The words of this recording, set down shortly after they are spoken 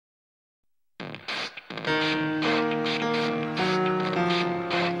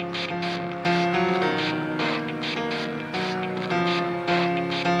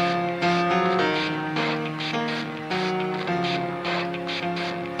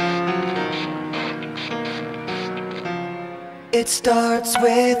It starts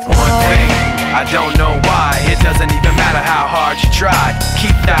with one thing, I don't know why. It doesn't even matter how hard you try.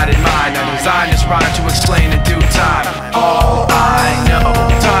 Keep that in mind. I designed this rhyme to explain in due time. All I know,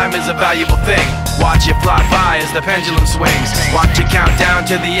 time is a valuable thing. Watch it fly by as the pendulum swings. Watch it count down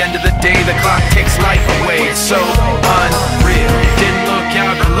to the end of the day. The clock takes life away. It's so unreal. Didn't look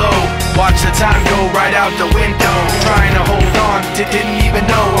out below. Watch the time go right out the window. Trying to hold on to didn't even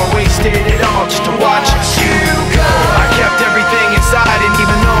know I wasted it all just to watch you go. I kept everything inside, and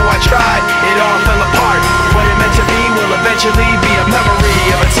even though I tried, it all fell apart. What it meant to be will eventually be a memory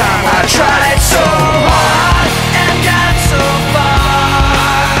of a time I tried so hard and got so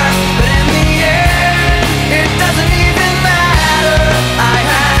far, but in the end, it doesn't even matter. I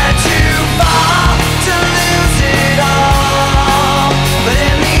had to fall to lose it all, but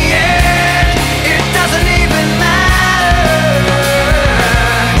in the end, it doesn't even matter.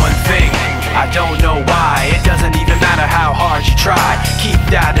 One thing, I don't know why. It doesn't even matter how hard you try. Keep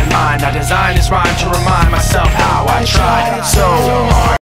that in mind. I designed this rhyme to remind myself how I tried so hard.